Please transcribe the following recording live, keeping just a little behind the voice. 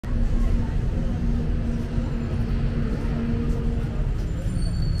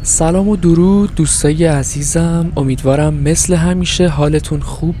سلام و درود دوستای عزیزم، امیدوارم مثل همیشه حالتون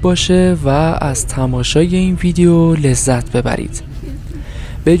خوب باشه و از تماشای این ویدیو لذت ببرید.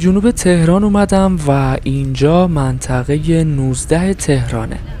 به جنوب تهران اومدم و اینجا منطقه 19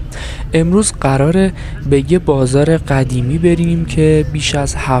 تهرانه. امروز قراره به یه بازار قدیمی بریم که بیش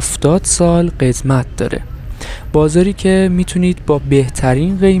از 70 سال قدمت داره. بازاری که میتونید با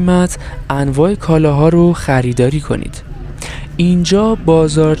بهترین قیمت انواع کالاها رو خریداری کنید. اینجا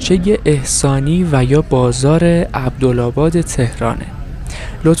بازارچه احسانی و یا بازار عبدالآباد تهرانه.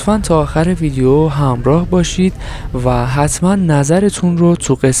 لطفاً تا آخر ویدیو همراه باشید و حتما نظرتون رو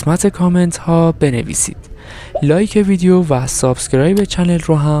تو قسمت کامنت ها بنویسید. لایک ویدیو و سابسکرایب چنل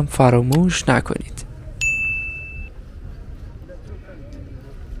رو هم فراموش نکنید.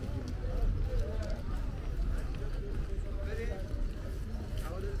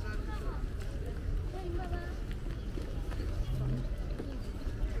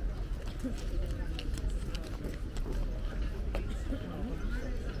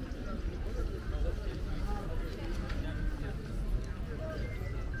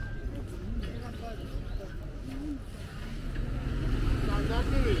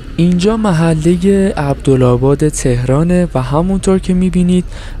 اینجا محله عبدالآباد تهرانه و همونطور که میبینید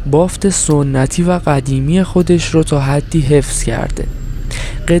بافت سنتی و قدیمی خودش رو تا حدی حفظ کرده.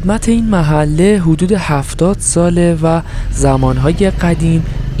 قدمت این محله حدود 70 ساله و زمانهای قدیم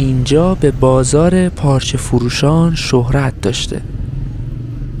اینجا به بازار پارچه فروشان شهرت داشته.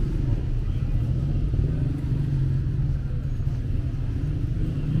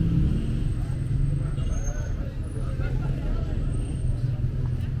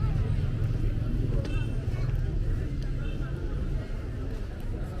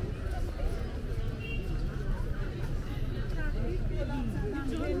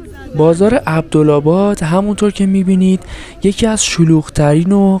 بازار عبدالآباد همونطور که میبینید یکی از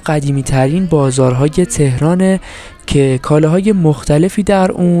شلوغ‌ترین و قدیمی‌ترین بازارهای تهرانه که کالاهای مختلفی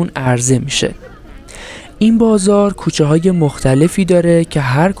در اون عرضه میشه. این بازار کوچه های مختلفی داره که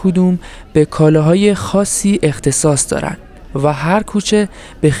هر کدوم به کالاهای خاصی اختصاص دارن و هر کوچه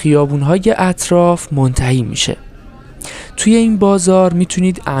به خیابونهای اطراف منتهی میشه. توی این بازار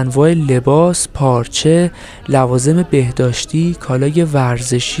میتونید انواع لباس، پارچه، لوازم بهداشتی، کالای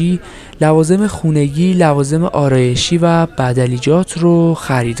ورزشی، لوازم خونگی، لوازم آرایشی و بدلیجات رو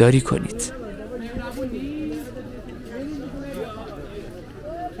خریداری کنید.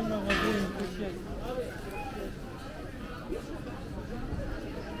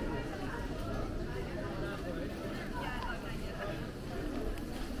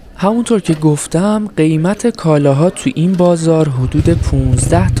 همونطور که گفتم قیمت کالاها تو این بازار حدود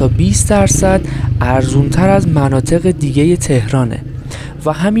 15 تا 20% ارزونتر از مناطق دیگه تهرانه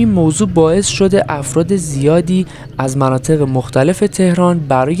و همین موضوع باعث شده افراد زیادی از مناطق مختلف تهران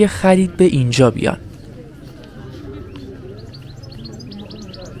برای خرید به اینجا بیان.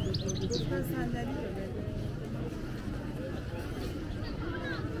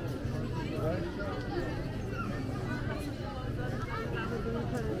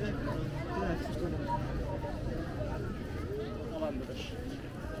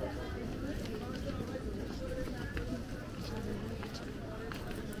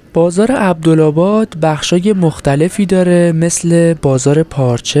 بازار عبدالآباد بخشای مختلفی داره مثل بازار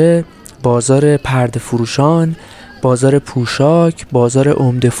پارچه، بازار پرده فروشان، بازار پوشاک، بازار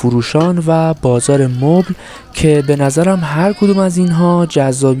عمده فروشان و بازار مبل که به نظرم هر کدوم از اینها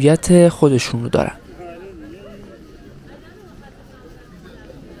جذابیت خودشون رو دارن.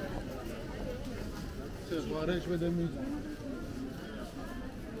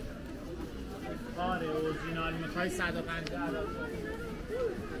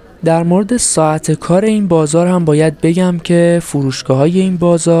 در مورد ساعت کار این بازار هم باید بگم که فروشگاه‌های این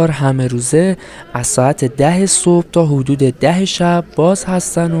بازار همه روزه از ساعت 10 صبح تا حدود 10 شب باز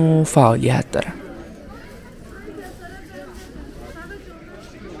هستن و فعالیت دارن.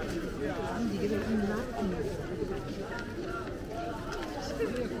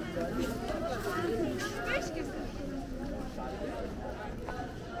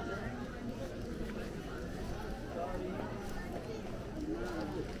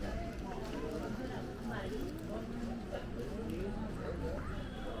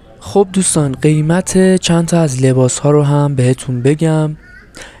 خب دوستان، قیمت چند تا از لباس ها رو هم بهتون بگم.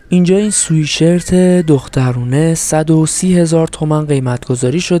 اینجا این سویشرت دخترونه 130,000 تومان قیمت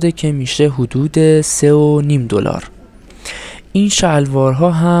گذاری شده که میشه حدود $3.5. این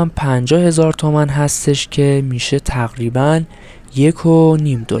شلوارها هم 50,000 تومان هستش که میشه تقریبا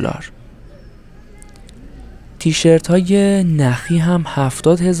 $1.5. تیشرت های نخی هم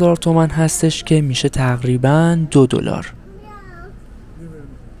 70,000 تومان هستش که میشه تقریبا $2.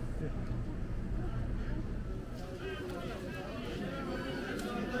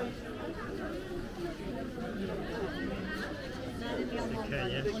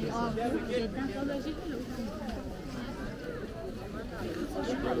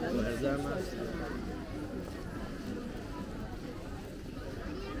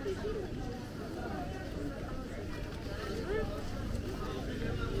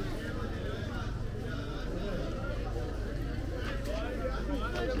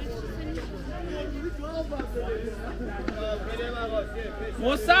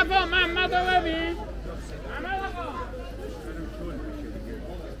 مصطفی محمد رو ببین.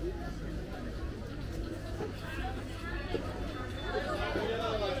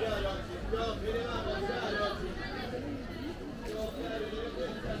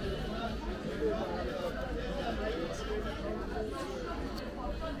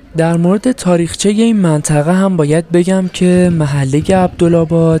 در مورد تاریخچه این منطقه هم باید بگم که محله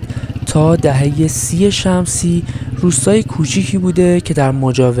عبدالآباد تا دهه 30 شمسی روستای کوچیکی بوده که در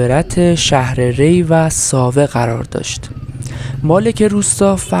مجاورت شهر ری و ساوه قرار داشت. مالک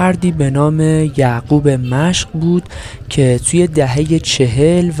روستا فردی به نام یعقوب مشق بود که توی دهه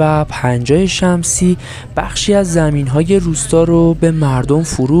 40 و 50 شمسی بخشی از زمین‌های روستا رو به مردم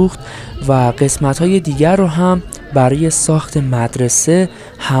فروخت و قسمت‌های دیگر رو هم برای ساخت مدرسه،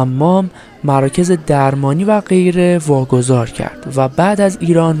 حمام، مراکز درمانی و غیره واگذار کرد و بعد از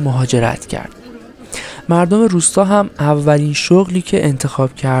ایران مهاجرت کرد. مردم روستا هم اولین شغلی که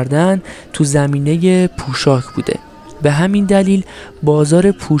انتخاب کردن تو زمینه پوشاک بوده. به همین دلیل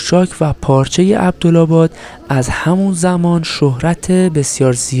بازار پوشاک و پارچه عبدالآباد از همون زمان شهرت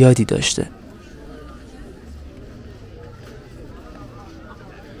بسیار زیادی داشته.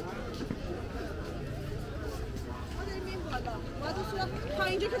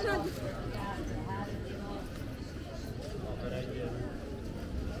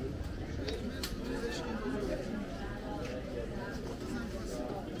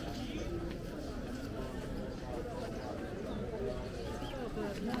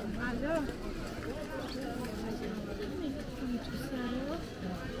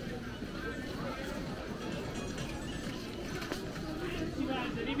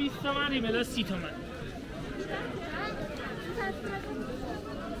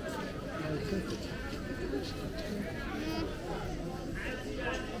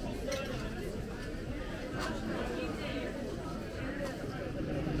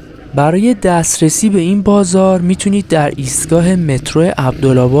 برای دسترسی به این بازار میتونید در ایستگاه مترو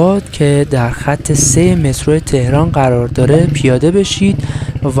عبدالآباد که در خط 3 مترو تهران قرار داره پیاده بشید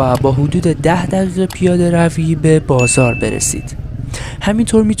و با حدود 10 دقیقه پیاده روی به بازار برسید.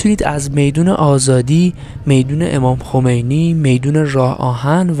 همینطور میتونید از میدون آزادی، میدون امام خمینی، میدون راه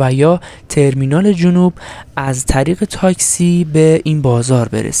آهن و یا ترمینال جنوب از طریق تاکسی به این بازار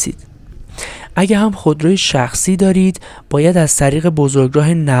برسید. اگه هم خودروی شخصی دارید باید از طریق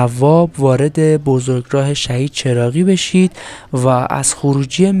بزرگراه نواب وارد بزرگراه شهید چراغی بشید و از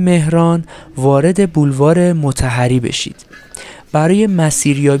خروجی مهران وارد بولوار مطهری بشید. برای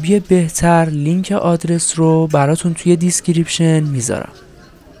مسیریابی بهتر لینک آدرس رو براتون توی دیسکریپشن میذارم.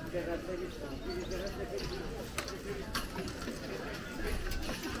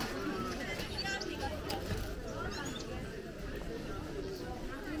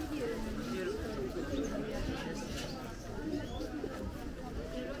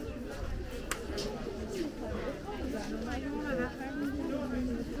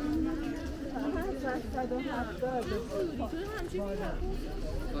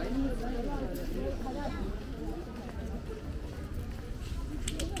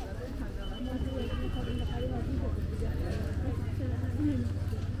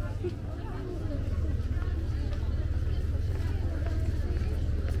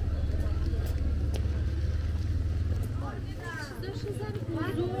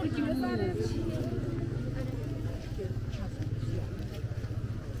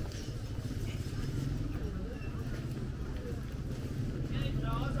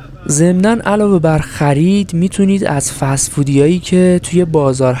 ضمناً علاوه بر خرید میتونید از فست فودیایی که توی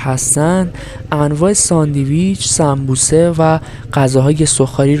بازار هستن انواع ساندویچ، سمبوسه و غذاهای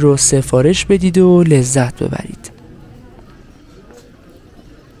سوخاری رو سفارش بدید و لذت ببرید.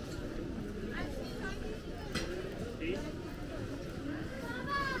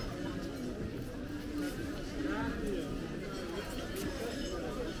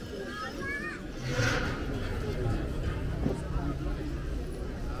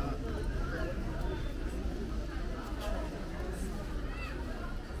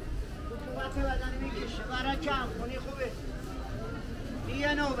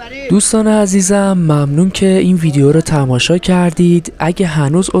 دوستان عزیزم ممنون که این ویدیو رو تماشا کردید. اگه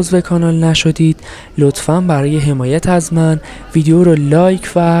هنوز عضو کانال نشدید لطفاً برای حمایت از من ویدیو رو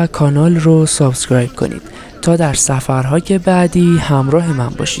لایک و کانال رو سابسکرایب کنید. تا در سفرهای بعدی همراه من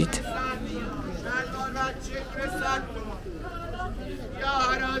باشید.